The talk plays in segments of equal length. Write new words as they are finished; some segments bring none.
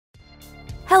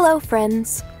Hello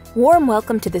friends! Warm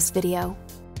welcome to this video.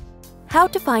 How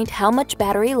to find how much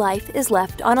battery life is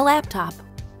left on a laptop.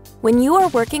 When you are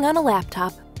working on a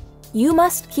laptop, you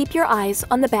must keep your eyes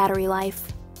on the battery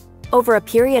life. Over a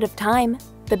period of time,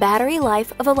 the battery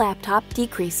life of a laptop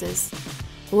decreases.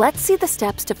 Let's see the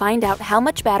steps to find out how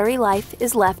much battery life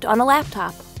is left on a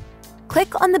laptop.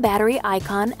 Click on the battery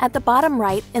icon at the bottom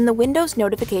right in the Windows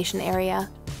notification area.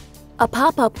 A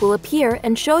pop-up will appear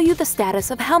and show you the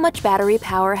status of how much battery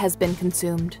power has been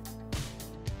consumed.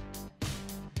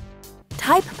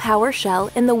 Type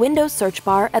PowerShell in the Windows search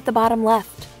bar at the bottom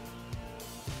left.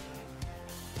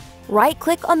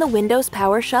 Right-click on the Windows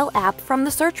PowerShell app from the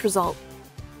search result.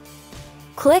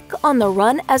 Click on the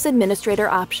Run as Administrator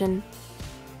option.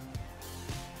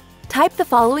 Type the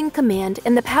following command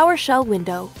in the PowerShell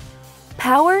window: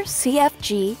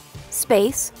 powercfg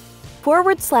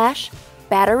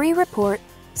 /battery-report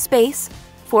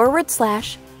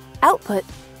 /output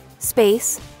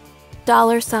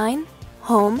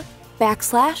 $home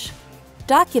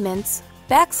 /documents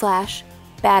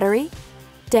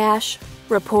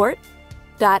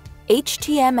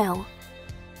 /battery-report.html.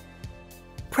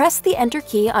 Press the Enter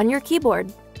key on your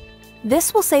keyboard.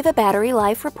 This will save a battery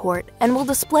life report and will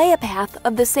display a path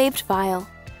of the saved file.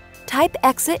 Type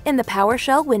Exit in the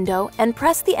PowerShell window and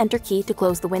press the Enter key to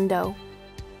close the window.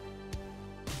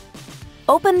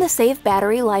 Open the Save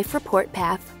Battery Life Report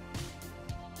path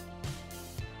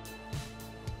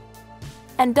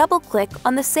and double-click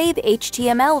on the Save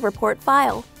HTML report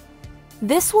file.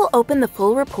 This will open the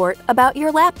full report about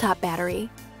your laptop battery.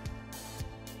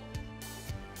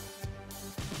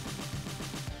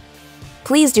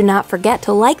 Please do not forget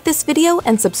to like this video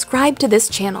and subscribe to this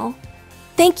channel.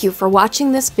 Thank you for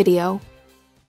watching this video.